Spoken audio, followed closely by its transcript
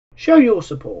Show your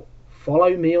support.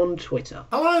 Follow me on Twitter.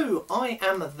 Hello, I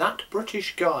am That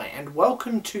British Guy and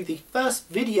welcome to the first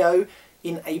video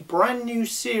in a brand new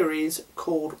series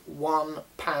called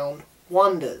 £1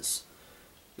 Wonders.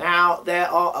 Now, there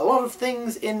are a lot of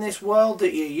things in this world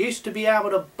that you used to be able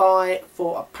to buy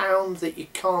for £1 that you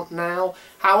can't now.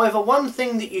 However, one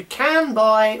thing that you can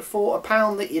buy for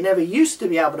 £1 that you never used to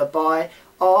be able to buy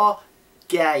are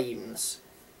games.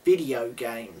 Video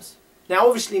games. Now,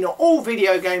 obviously not all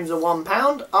video games are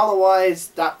 £1, otherwise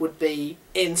that would be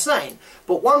insane.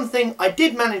 But one thing I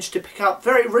did manage to pick up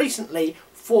very recently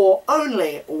for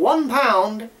only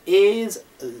 £1 is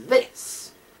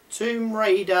this. Tomb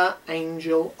Raider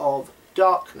Angel of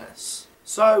Darkness.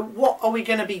 So what are we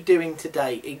going to be doing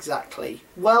today exactly?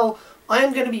 Well, I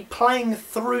am going to be playing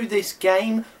through this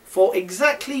game for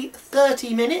exactly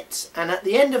 30 minutes, and at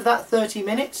the end of that 30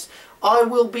 minutes I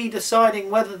will be deciding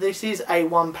whether this is a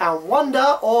 £1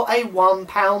 wonder or a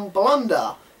 £1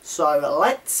 blunder. So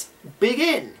let's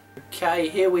begin. Okay,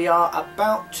 here we are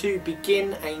about to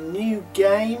begin a new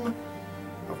game.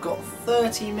 I've got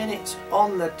 30 minutes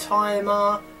on the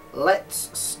timer.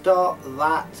 Let's start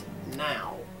that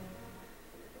now.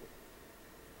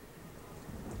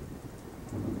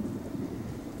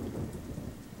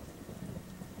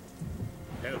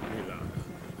 Help me, Lara.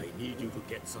 I need you to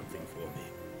get something for me.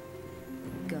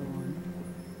 Go on.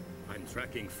 I'm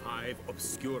tracking 5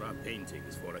 obscura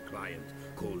paintings for a client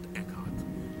called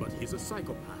Eckhart, but he's a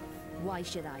psychopath. Why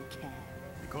should I care?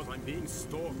 Because I'm being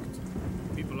stalked.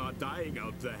 People are dying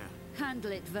out there.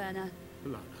 Handle it, Werner.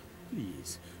 Lara,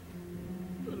 please.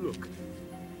 Look,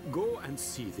 go and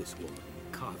see this woman,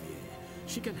 Carvier.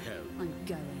 She can help. I'm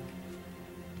going.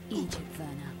 Eat it,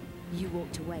 Werner. You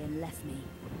walked away and left me.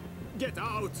 Get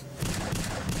out!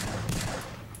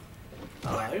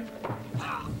 Hello.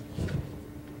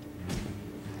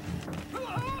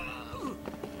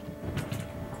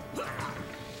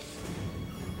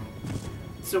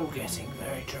 It's all getting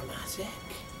very dramatic.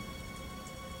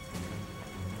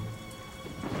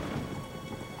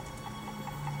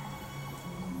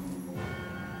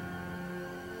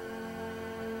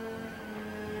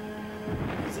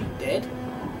 Is he dead?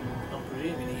 I'm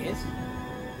presuming he is.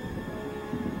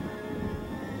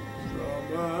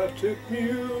 Dramatic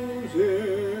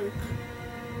music.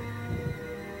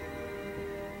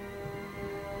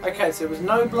 Okay, so there was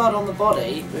no blood on the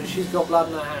body, but she's got blood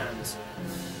in her hands.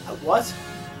 What?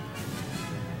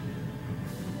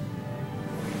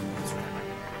 It's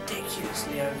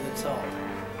ridiculously over the top.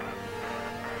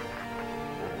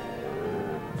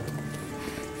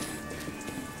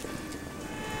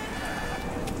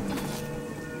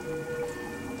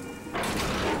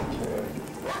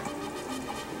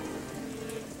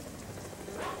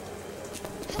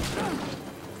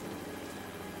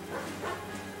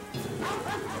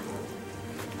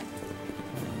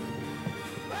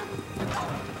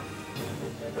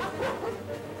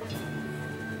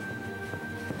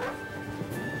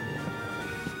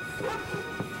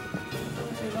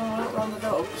 Outrun the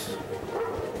dogs.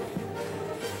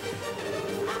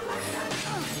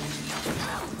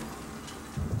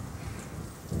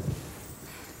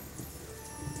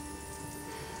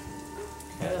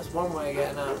 Okay, that's one way of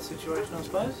getting out of the situation, I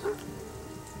suppose.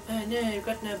 Oh no, you've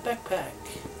got no backpack.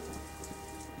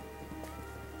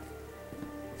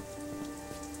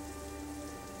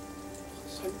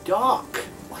 So dark.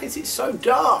 Why is it so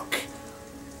dark?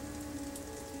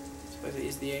 I suppose it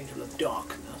is the Angel of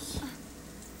Darkness.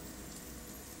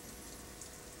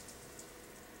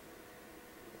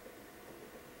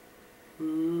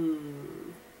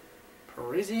 Ooh.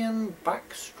 Parisian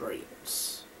back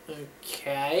streets.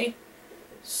 Okay.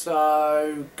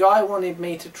 So, Guy wanted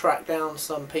me to track down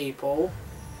some people.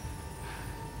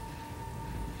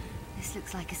 This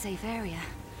looks like a safe area.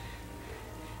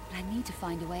 But I need to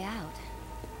find a way out.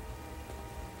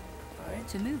 Right.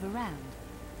 To move around,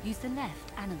 use the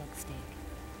left analog stick.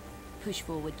 Push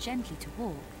forward gently to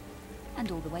walk,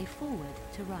 and all the way forward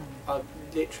to run. I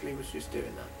literally was just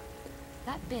doing that.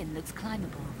 That bin looks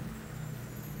climbable.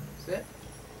 Is it?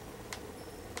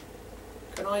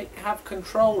 Can I have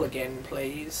control again,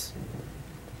 please?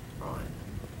 Right.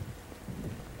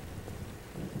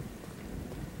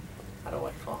 How do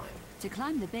I climb? To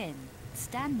climb the bin,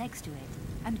 stand next to it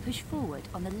and push forward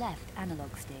on the left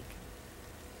analog stick.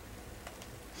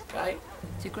 Okay.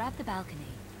 To grab the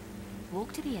balcony,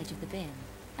 walk to the edge of the bin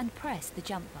and press the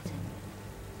jump button.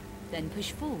 Then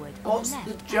push forward on What's the the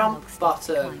left jump analog stick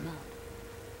button? to climb up.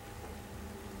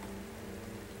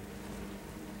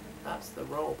 That's the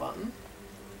roll button.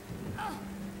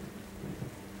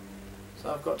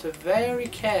 So I've got to very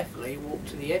carefully walk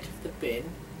to the edge of the bin.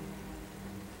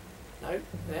 No,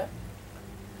 there.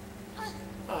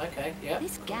 Okay, yeah.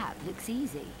 This gap looks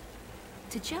easy.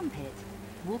 To jump it,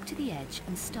 walk to the edge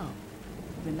and stop.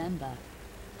 Remember,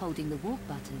 holding the walk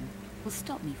button will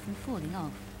stop me from falling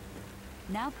off.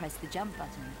 Now press the jump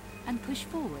button and push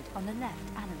forward on the left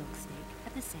analog stick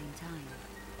at the same time.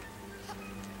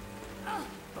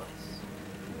 Nice.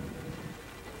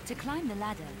 To climb the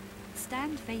ladder,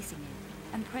 stand facing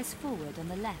it and press forward on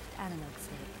the left analog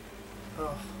stick.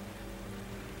 Oh.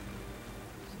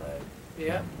 So,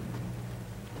 yeah.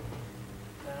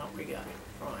 Out we go.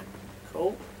 Right,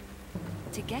 cool.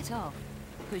 To get off,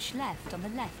 push left on the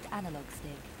left analog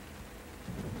stick.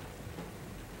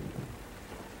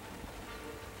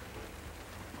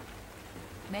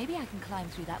 Maybe I can climb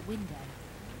through that window.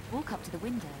 Walk up to the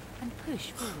window and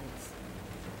push forwards.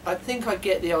 I think I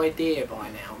get the idea by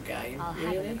now, game. I'll have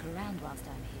Really? a look around whilst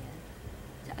I'm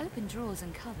here. To open drawers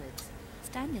and cupboards,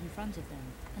 stand in front of them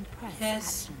and press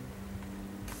Yes. action.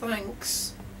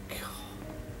 Thanks. God.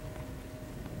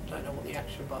 I don't know what the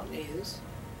action button is.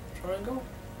 Triangle?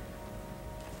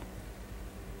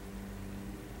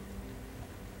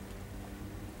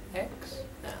 X?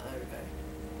 Ah, there we go.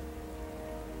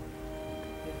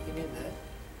 Anything in there?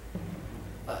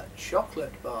 A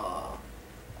chocolate bar.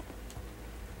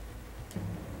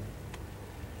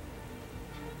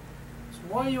 So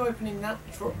why are you opening that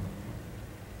drawer?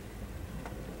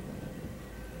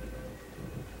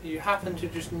 You happen to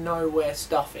just know where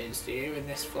stuff is, do you, in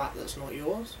this flat that's not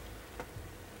yours?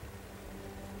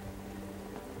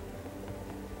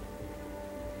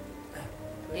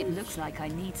 It looks like I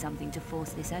need something to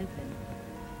force this open.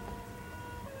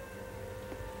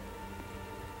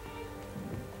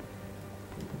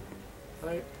 So,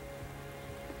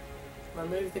 can I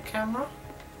move the camera?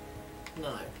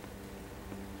 No.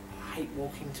 I hate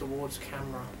walking towards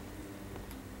camera.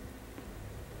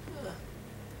 Ugh.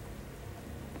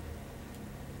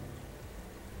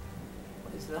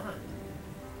 What is that?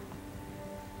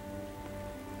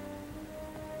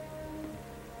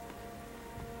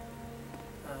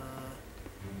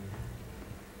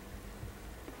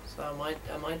 So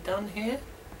am I done here?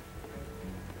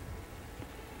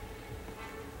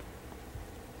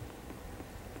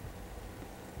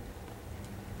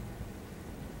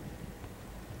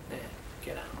 There,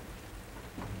 get out.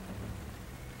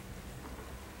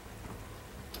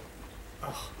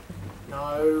 Oh,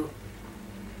 no.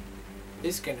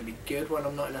 This is going to be good when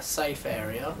I'm not in a safe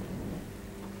area.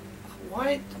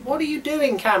 Why? What are you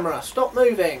doing, camera? Stop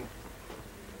moving.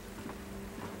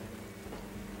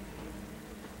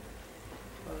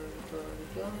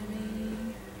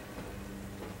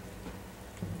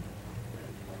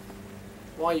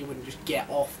 Why you wouldn't just get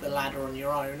off the ladder on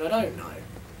your own, I don't know.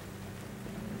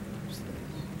 What's this?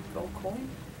 Gold coin?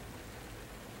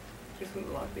 Just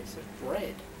look like bits of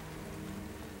bread.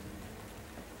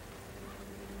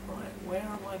 Right, where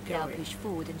am I Now going? push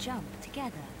forward and jump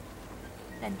together.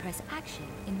 Then press action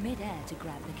in mid-air to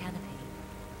grab the canopy.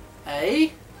 Eh?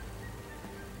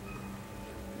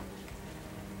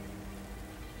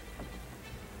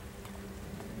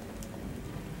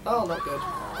 Oh, not good.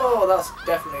 Oh, that's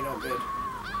definitely not good.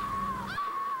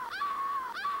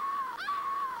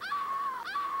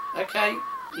 Okay,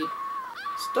 you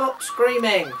stop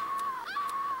screaming.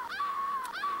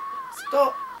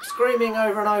 Stop screaming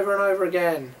over and over and over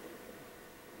again.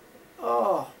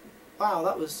 Oh, wow,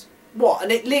 that was... What?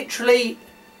 And it literally...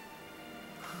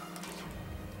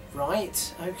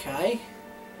 Right, okay.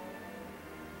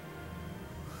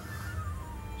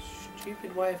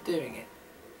 Stupid way of doing it.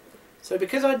 So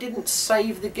because I didn't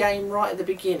save the game right at the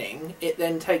beginning, it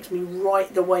then takes me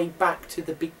right the way back to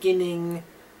the beginning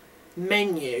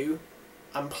menu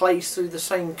and plays through the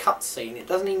same cutscene. It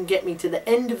doesn't even get me to the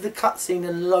end of the cutscene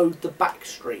and load the back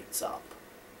streets up.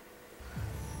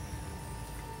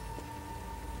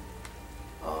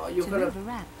 Oh, you're To gonna... move a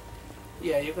ramp,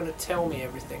 Yeah, you're gonna tell me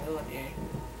everything, aren't you?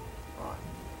 Right.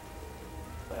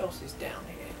 What else is down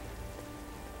here?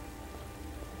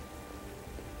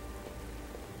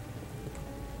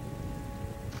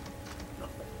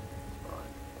 Nothing.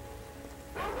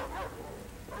 Right.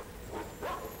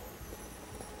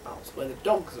 Oh, it's where the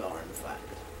dogs are, in fact.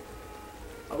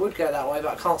 I would go that way,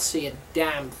 but I can't see a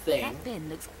damn thing. that bin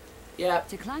looks... Yep,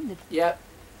 To climb the... yep,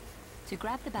 To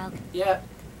grab the balcony. yep.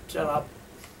 Shut up.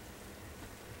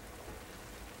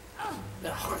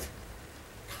 Oh,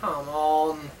 come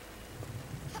on.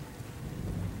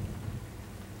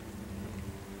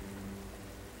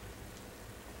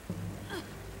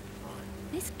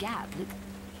 This gap looks...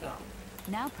 Shut up.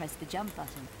 Now press the jump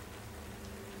button.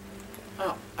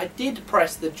 Oh, I did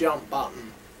press the jump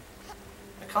button.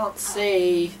 I can't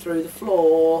see through the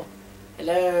floor.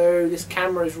 Hello, this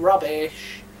camera is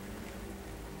rubbish.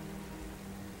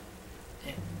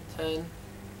 Turn.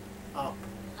 Up.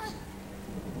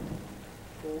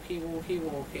 Walkie, walkie,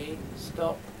 walkie.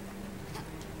 Stop.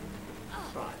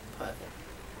 Right, perfect.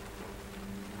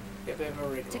 Get a bit of a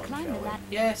wriggle To on, climb shall the we? ladder.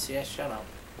 Yes, yes, shut up.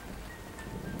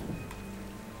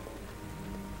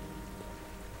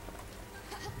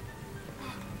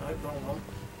 No, wrong one.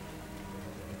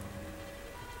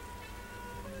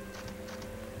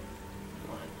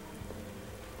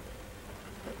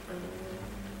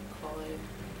 Climb.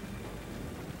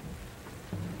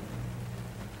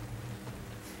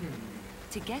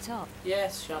 To get up,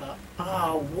 Yes, shut up.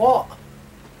 Oh, what?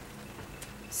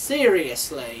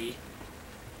 Seriously?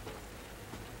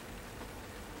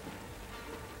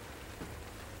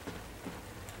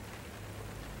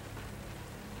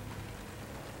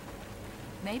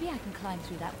 maybe I can climb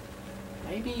through that.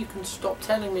 Maybe you can stop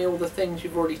telling me all the things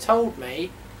you've already told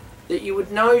me that you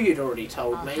would know you'd already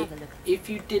told I'll me have a look. if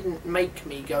you didn't make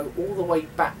me go all the way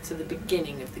back to the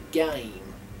beginning of the game.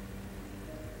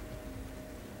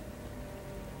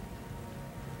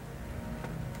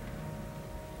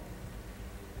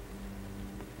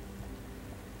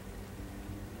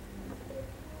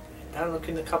 Don't look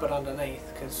in the cupboard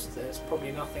underneath because there's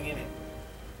probably nothing in it.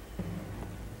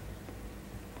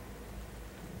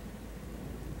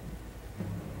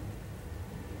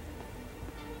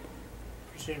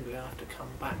 Presumably I have to come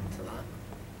back to that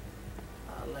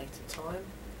at a later time.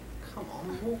 Come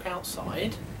on, walk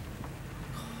outside.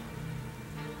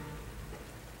 I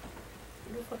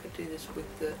wonder if I could do this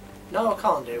with the... No, I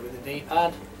can't do it with the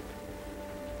D-pad.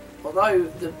 Although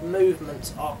the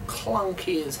movements are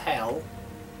clunky as hell,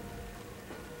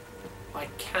 I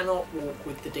cannot walk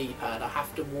with the D-pad. I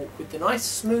have to walk with the nice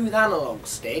smooth analog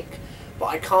stick, but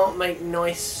I can't make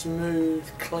nice smooth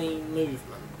clean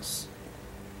movements.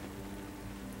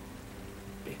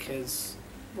 Because...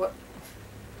 what?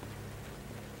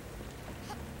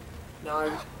 No.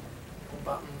 Wrong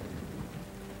button.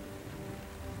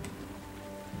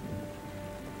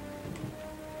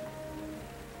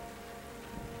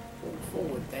 Walk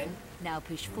forward then. Now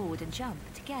push forward and jump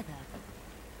together.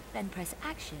 Then press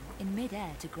action in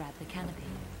mid-air to grab the canopy.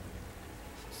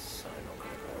 So not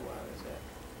going to go well, is it?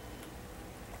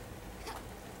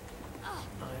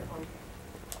 No, I'm...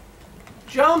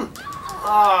 Jump!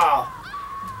 Ah!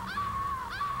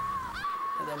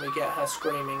 And then we get her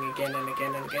screaming again and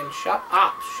again and again. Shut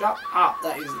up! Shut up!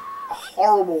 That is a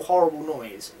horrible, horrible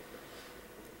noise.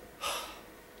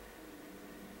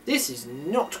 This is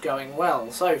not going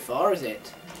well so far, is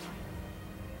it?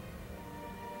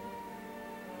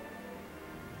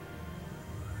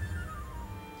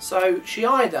 So she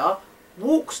either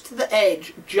walks to the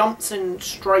edge, jumps in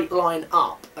straight line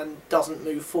up and doesn't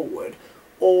move forward,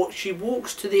 or she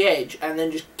walks to the edge and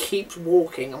then just keeps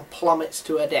walking and plummets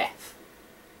to her death.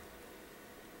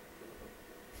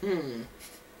 I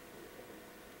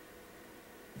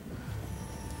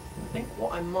think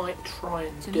what I might try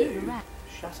and To do... move around.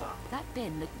 Shut up. That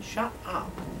bin Shut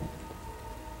up.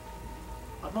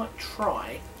 I might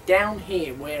try down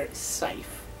here where it's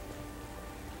safe.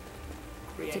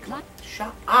 To climb.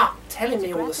 Shut up! Telling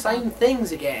me all grab the the same button.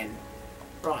 things again.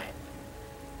 Right.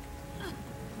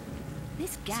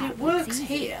 This gap See, it looks works easy.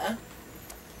 here.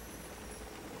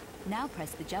 Now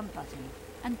press the jump button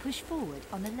and push forward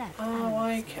on the left. Oh,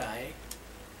 analog. okay.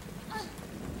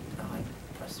 No, I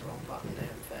pressed the wrong button there,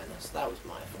 in fairness. That was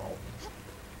my fault.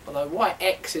 Although why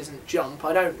X isn't jump,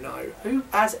 I don't know. Who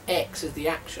has X as the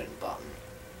action button?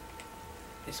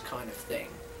 This kind of thing.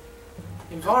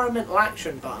 Environmental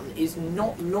action button is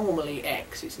not normally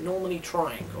X, it's normally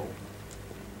triangle.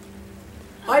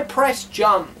 I press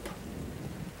jump!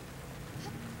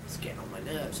 It's getting on my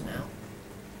nerves now.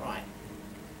 Right.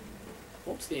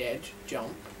 Walk to the edge,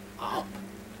 jump, up.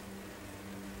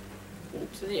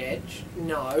 Walk to the edge.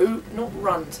 No, not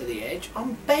run to the edge.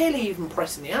 I'm barely even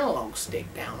pressing the analog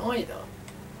stick down either.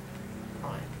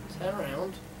 Right, turn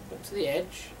around, walk to the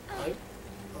edge. No.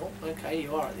 Oh, okay,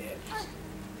 you are at the edge.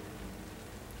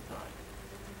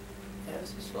 Right. Ever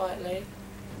so slightly.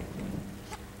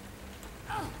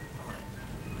 Right.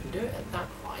 I can do it at that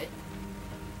height.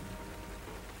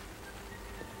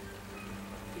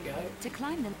 Here we go. To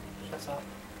climb the Shut up.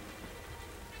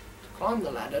 To climb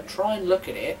the ladder, try and look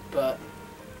at it, but...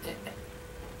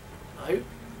 No.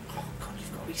 Oh god,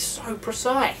 you've got to be so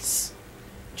precise.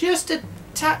 Just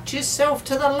attach yourself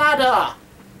to the ladder.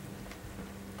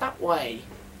 That way.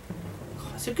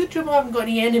 God, it's a good job I haven't got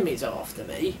any enemies after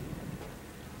me.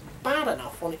 Bad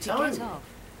enough on its to own. get off,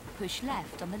 push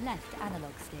left on the left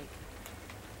analog stick.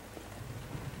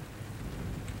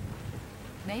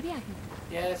 Maybe I can.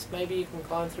 Yes, maybe you can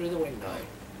climb through the window.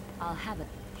 I'll have it.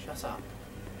 Shut up.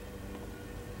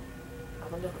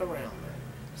 Have a look around then.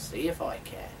 See if I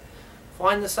care.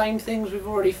 Find the same things we've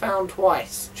already found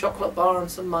twice. Chocolate bar and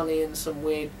some money and some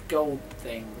weird gold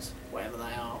things. Whatever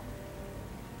they are.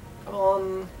 Come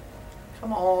on.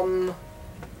 Come on. You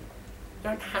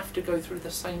don't have to go through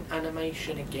the same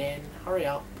animation again. Hurry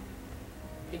up.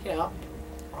 Pick it up.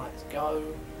 Right, let's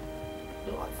go.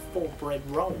 Look like 4 bread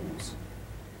rolls.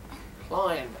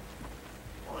 Climb.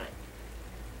 Right.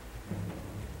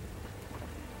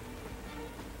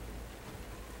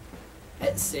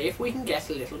 Let's see if we can get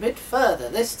a little bit further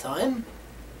this time.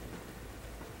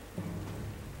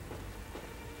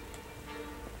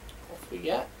 Off we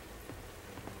get.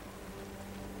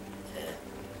 Yeah.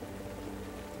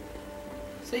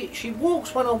 See, she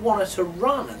walks when I want her to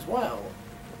run as well.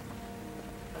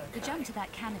 The jump to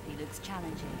that canopy looks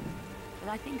challenging, but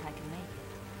I think I can make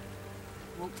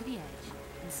it. Walk to the edge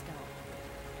and stop.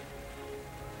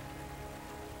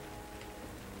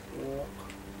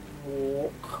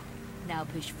 Walk. Now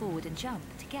push forward and jump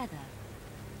together.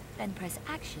 Then press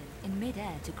action in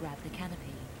mid-air to grab the canopy.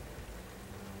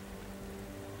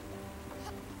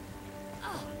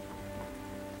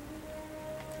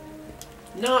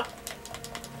 No.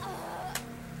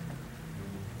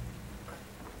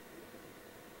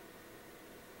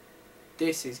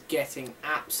 This is getting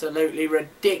absolutely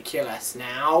ridiculous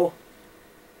now.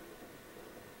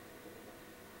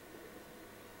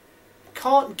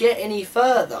 Can't get any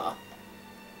further.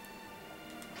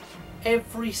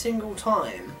 Every single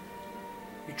time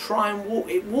you try and walk,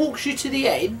 it walks you to the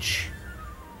edge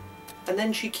and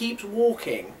then she keeps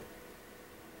walking.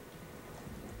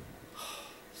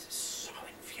 This is so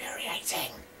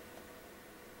infuriating.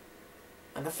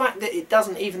 And the fact that it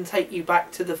doesn't even take you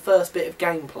back to the first bit of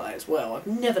gameplay as well. I've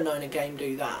never known a game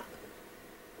do that.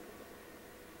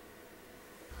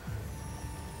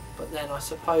 But then I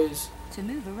suppose To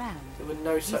move around, there were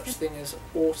no such thing as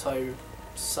auto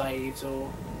saves,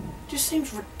 or just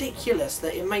seems ridiculous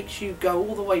that it makes you go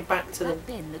all the way back to the that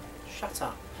bin look shut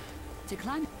up. to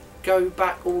climb. Go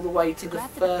back all the way to the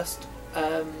grab the- first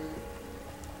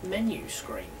menu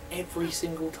screen every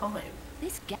single time.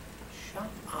 This gap. Shut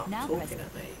up Now talking press-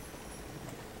 at me.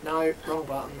 No, wrong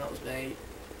button, that was me.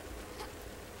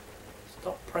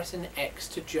 Stop pressing X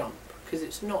to jump, because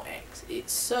it's not X,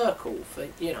 it's circle for,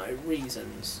 you know,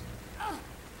 reasons. What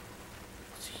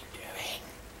are you doing?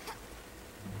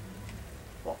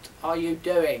 What are you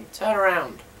doing? Turn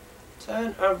around.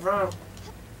 Turn around.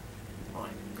 Right,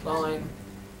 climb.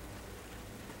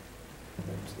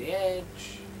 Walk to the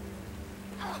edge.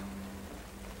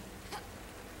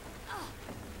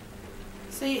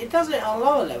 See, it does it at a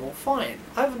lower level, fine.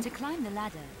 To climb the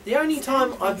ladder. The only time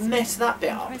stand I've facing messed that bit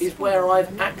and up press is forward where on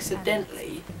I've the left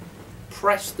accidentally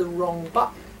pressed the wrong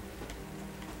button.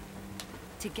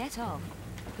 To get off,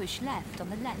 push left on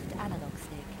the left analog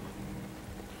stick.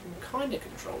 You can kind of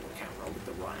control the camera with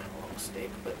the right analog stick,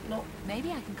 but not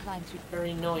Maybe I can climb through.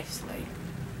 very nicely.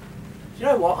 You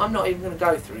know what? I'm not even going to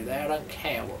go through there. I don't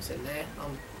care what's in there.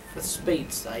 For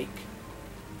speed's sake.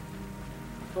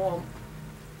 Go on.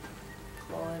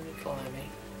 Climby, climby.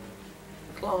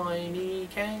 Climby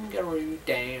kangaroo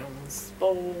down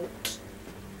sport.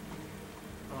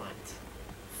 Right.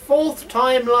 4th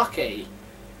time lucky.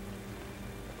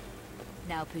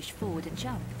 Now push forward and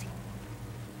jump.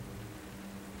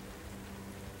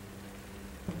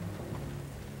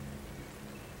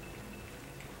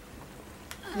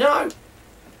 No!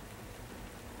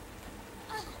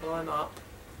 Climb up.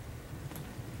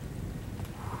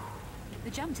 The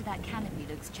jump to that canopy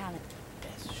looks challenging.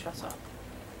 Yes, shut up.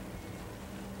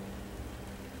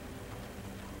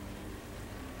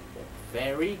 Walk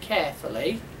very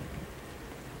carefully.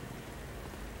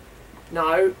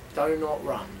 No, do not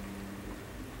run.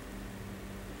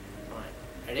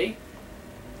 Right, ready?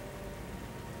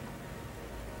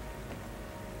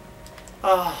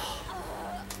 Ah.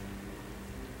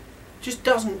 Just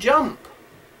doesn't jump.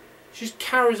 Just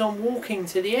carries on walking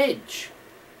to the edge.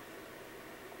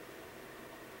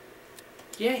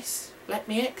 Yes, let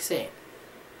me exit.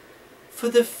 For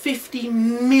the 50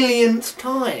 millionth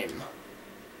time.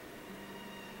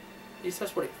 At least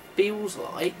that's what it feels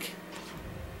like.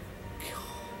 God.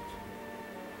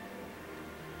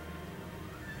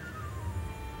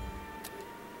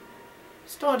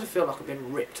 Starting to feel like I've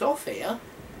been ripped off here.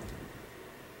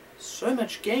 So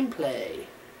much gameplay.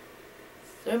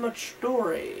 So much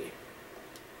story.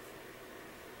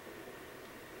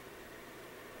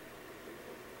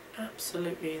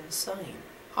 Absolutely insane.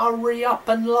 Hurry up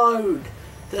and load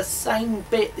the same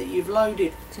bit that you've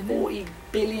loaded 40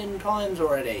 billion times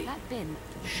already. That bin.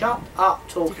 Shut up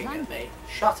talking at me.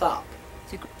 Shut up.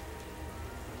 To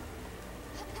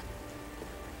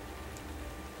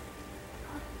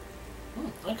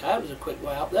Okay, that was a quick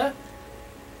way up there.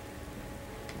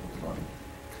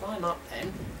 Climb up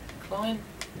then. Climb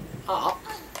up.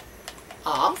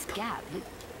 Up. This gap.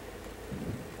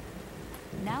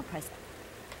 Now press.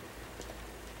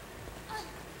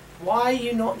 Why are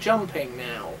you not jumping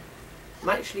now? I'm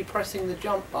actually pressing the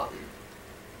jump button.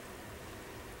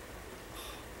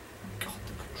 God,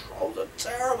 the controls are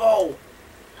terrible.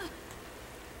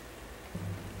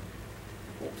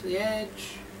 Walk to the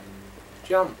edge.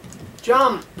 Jump.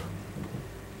 Jump!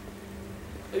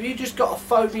 Have you just got a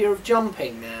phobia of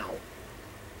jumping now?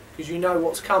 Because you know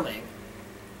what's coming.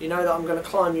 You know that I'm going to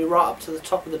climb you right up to the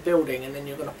top of the building and then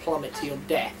you're going to plummet to your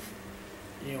death.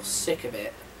 And you're sick of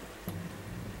it.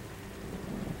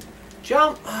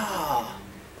 Jump! Ah.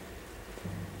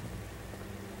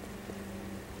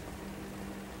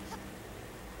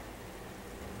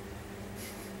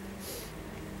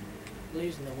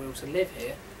 Losing the will to live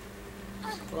here.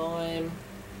 Climb.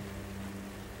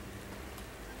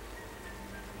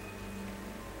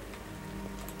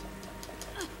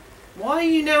 Why are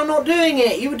you now not doing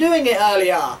it? You were doing it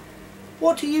earlier.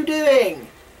 What are you doing?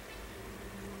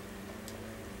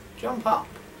 Jump up.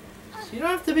 So you don't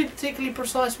have to be particularly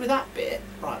precise with that bit.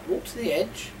 Right, walk to the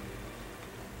edge.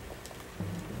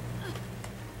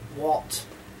 What?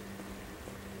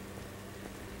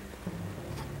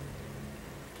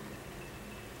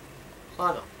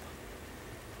 Climb up.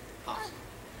 Up.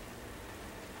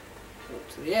 Walk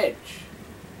to the edge.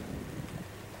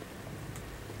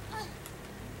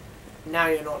 Now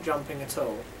you're not jumping at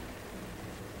all.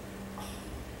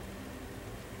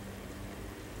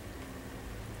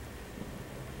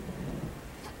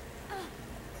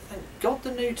 Thank God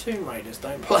the new Tomb Raiders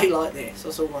don't play like this.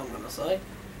 That's all I'm going to say.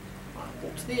 Right,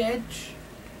 walk to the edge.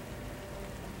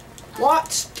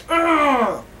 What?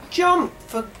 Ugh! Jump!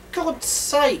 For God's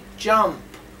sake, jump!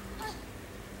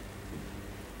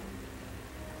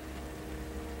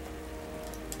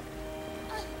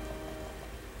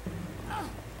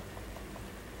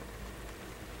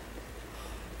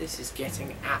 This is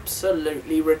getting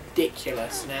absolutely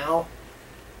ridiculous now.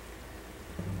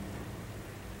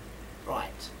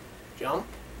 Right. Jump.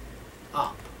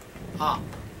 Up. Up.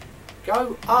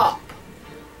 Go up.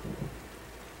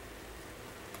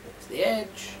 To the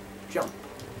edge. Jump.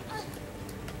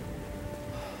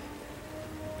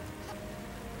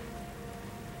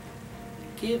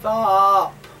 Give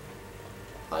up.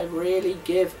 I really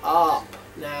give up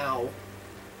now.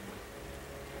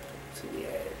 To the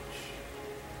edge.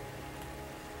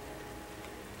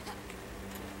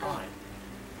 Right.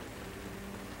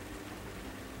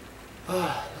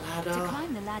 Ladder. To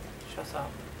climb the ladder. Shut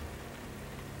up.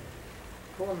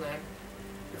 Go on then.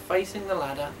 You're facing the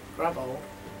ladder. Grab hold.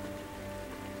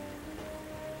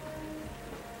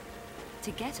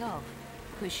 To get off,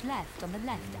 push left on the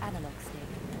left analog stick.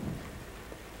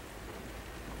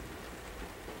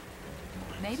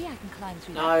 Maybe I can climb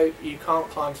through that. No, you can't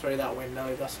climb through that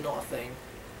window. That's not a thing.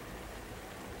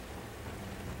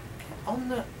 On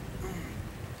the...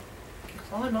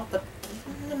 Climb up the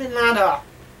blooming ladder.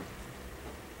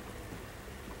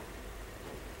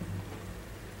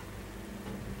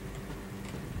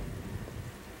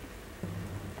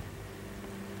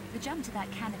 The jump to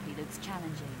that canopy looks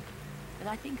challenging, but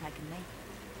I think I can make it.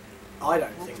 I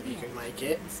don't Walk think to you the can edge make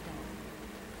it. and stop.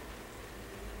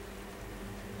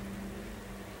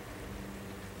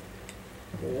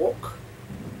 Walk.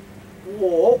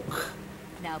 Walk.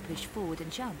 Now push forward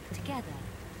and jump together.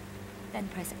 Then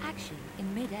press action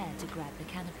in mid-air to grab the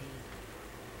canopy.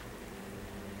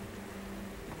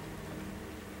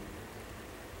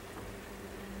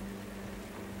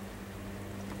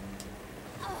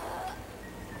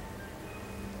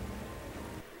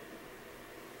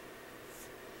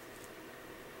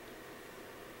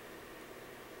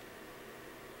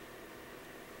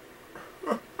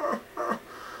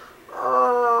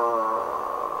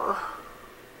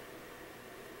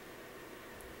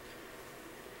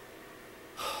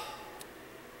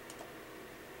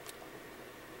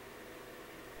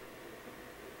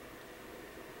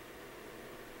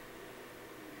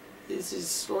 This is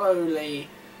slowly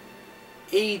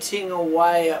eating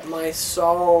away at my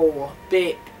soul,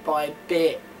 bit by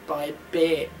bit by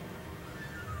bit.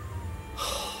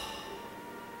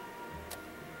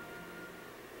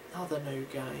 Another new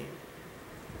game.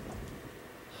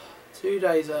 2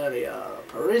 days earlier,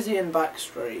 Parisian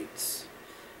backstreets.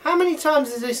 How many times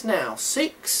is this now?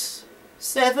 6?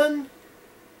 7?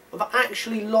 I've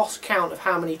actually lost count of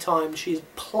how many times she's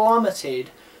plummeted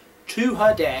to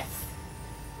her death.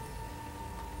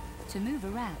 To move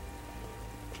around,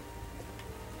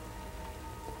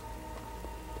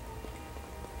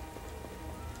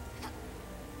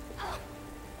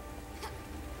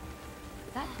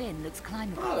 bin looks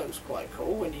climbable. That looks quite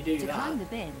cool when you do To that. climb the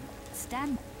bin,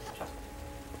 stand...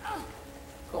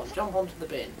 Go on, jump onto the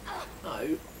bin.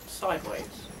 No, sideways.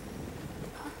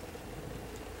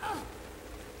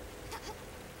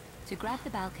 To grab the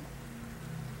balcony.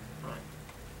 Right.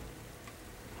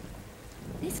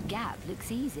 This gap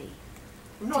looks easy.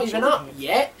 I'm not To even jump up it,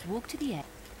 yet. Walk to the edge.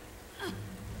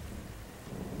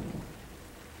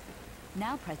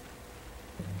 Now press...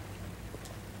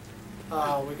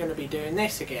 Oh, we're going to be doing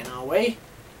this again, are we?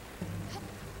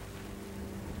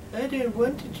 I don't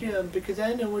want to jump because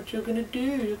I know what you're going to do.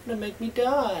 You're going to make me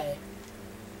die.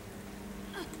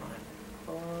 Right,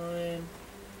 fine.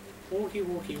 Walkie,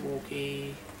 walkie,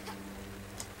 walkie.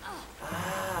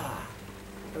 Ah,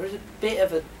 there is a bit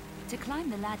of a... To climb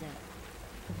the ladder.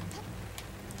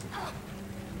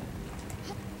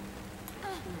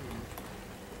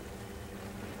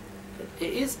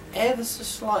 It is ever so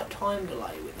slight time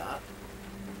delay with that.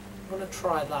 I'm going to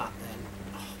try that then.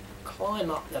 Oh, climb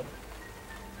up the...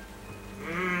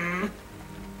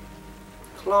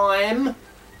 Climb!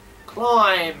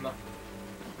 Climb!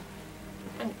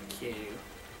 Thank you.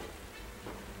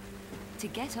 To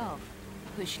get off,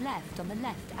 push left on the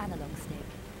left analog stick.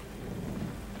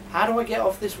 How do I get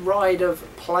off this ride of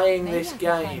playing Maybe this I can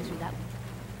climb game? through that-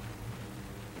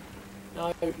 No,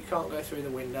 you can't go through the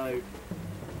window.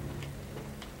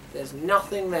 There's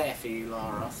nothing there for you,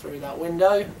 Lara, through that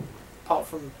window, apart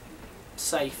from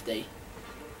safety.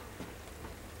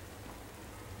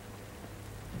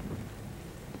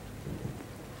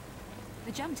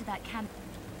 The jump to that can...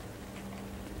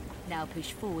 Now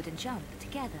push forward and jump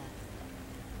together.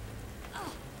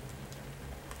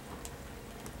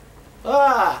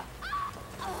 Ah!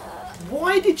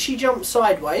 Why did she jump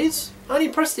sideways? I only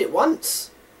pressed it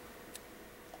once.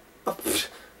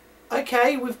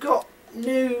 Okay, we've got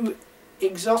new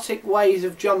exotic ways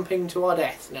of jumping to our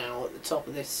death now at the top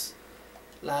of this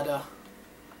ladder.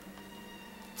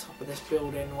 Top of this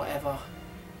building, whatever.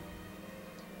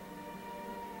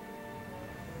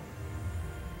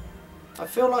 I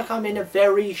feel like I'm in a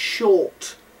very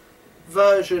short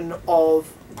version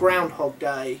of Groundhog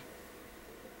Day,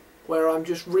 where I'm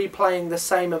just replaying the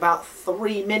same about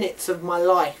 3 minutes of my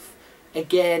life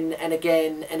again and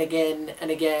again and again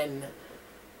and again.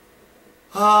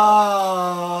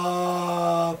 Ah,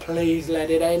 please let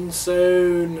it end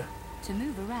soon. To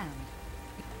move around.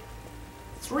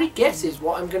 3 guesses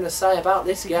what I'm going to say about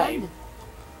this To climb game.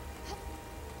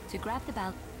 the- To grab the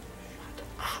balcony.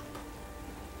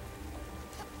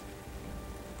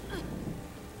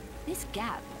 This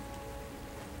gap.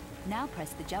 Now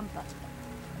press the jump button.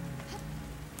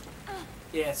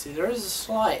 Yeah, see, there is a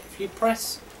slight. If you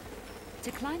press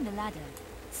To climb the ladder,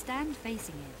 stand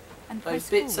facing it and those press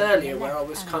bits forward on earlier the where I left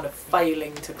was analog kind of stick.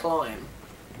 failing to climb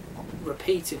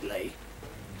repeatedly,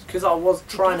 because I was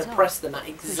trying to get press off, them at push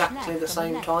exactly left the on the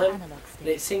same left time. analog stick. And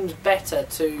it seems better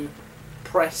to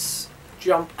press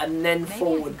jump and then Maybe I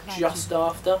forward can climb just through.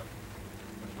 after.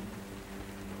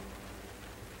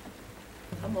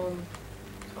 Come on.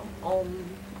 Come on.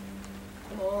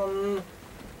 Come on.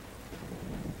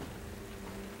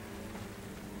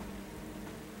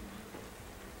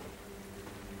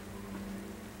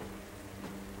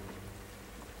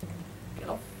 Get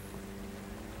off.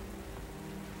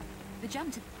 The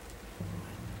jump to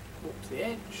Walk to the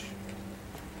edge.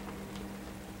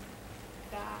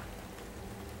 Ah.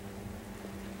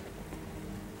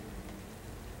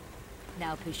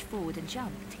 now push forward and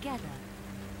jump together.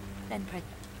 Then press.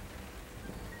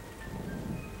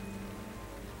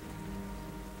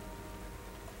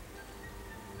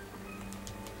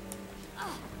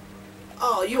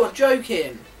 Oh, you are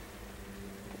joking!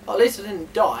 Well, at least I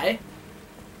didn't die.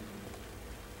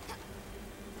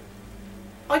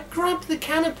 I grabbed the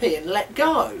canopy and let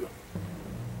go.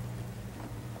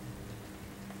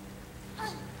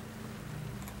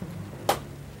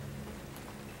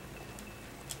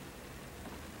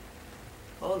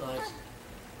 Oh no.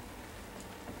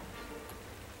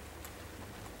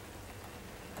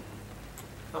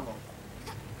 Come on.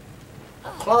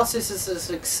 I'll class this as a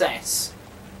success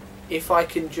if I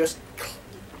can just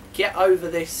get over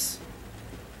this.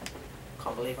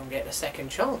 Can't believe I'm getting a second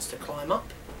chance to climb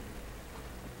up.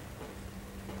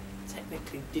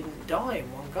 Technically didn't die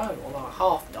in one go, although I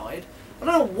half died. I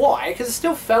don't know why, because I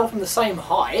still fell from the same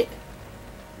height.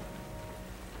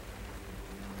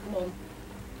 Come on.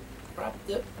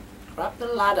 Grab the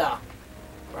ladder.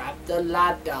 Grab the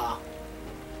ladder.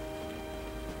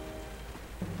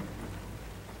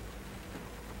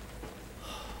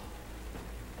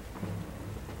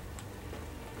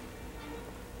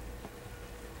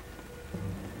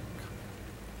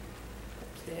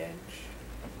 The edge.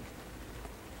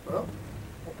 Well,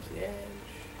 What's the edge?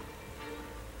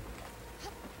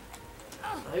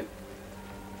 Nope.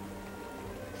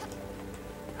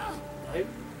 Nope.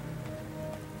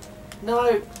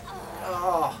 No.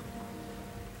 Oh.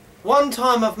 One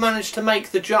time I've managed to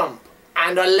make the jump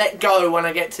and I let go when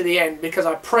I get to the end because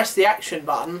I pressed the action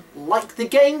button like the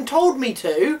game told me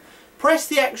to. Press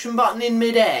the action button in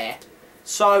mid-air.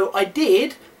 So I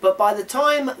did, but by the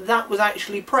time that was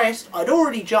actually pressed, I'd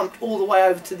already jumped all the way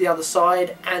over to the other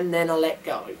side and then I let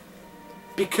go.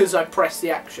 Because I pressed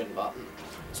the action button.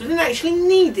 So I didn't actually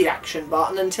need the action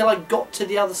button until I got to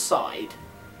the other side.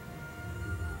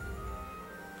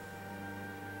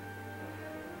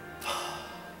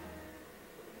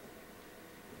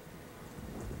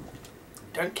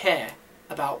 Don't care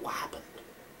about what happened.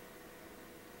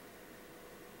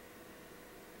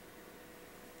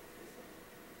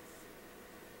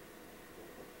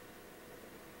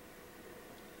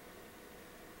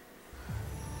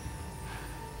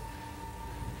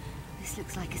 This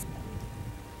looks like a...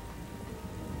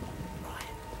 Right.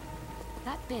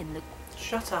 That bin looked...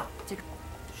 Shut up. To,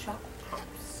 Shut up.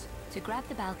 to grab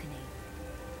the balcony,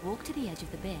 walk to the edge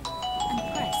of the bin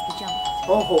and press the jump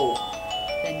button. Oh.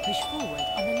 Then push forward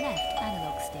on the left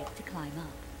analog stick to climb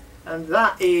up. And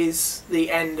that is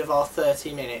the end of our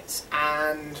 30 minutes.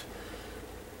 And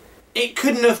it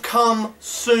couldn't have come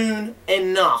soon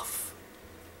enough.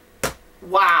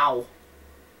 Wow.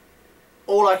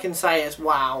 All I can say is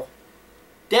wow.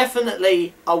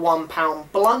 Definitely a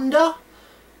 £1 blunder.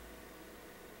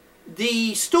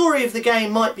 The story of the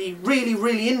game might be really,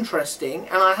 really interesting,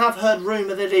 and I have heard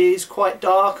rumour that it is quite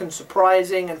dark and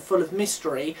surprising and full of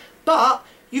mystery, but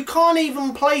you can't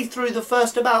even play through the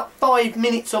first about 5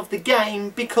 minutes of the game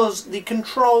because the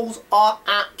controls are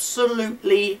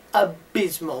absolutely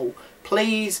abysmal.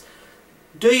 Please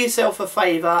do yourself a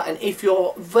favour, and if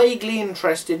you're vaguely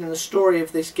interested in the story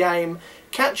of this game,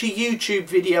 catch a YouTube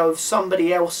video of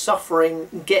somebody else suffering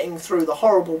and getting through the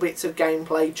horrible bits of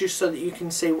gameplay just so that you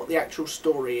can see what the actual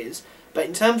story is. But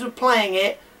in terms of playing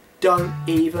it, don't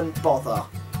even bother.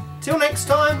 Till next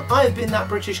time, I've been That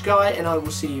British Guy, and I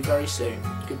will see you very soon.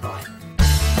 Goodbye.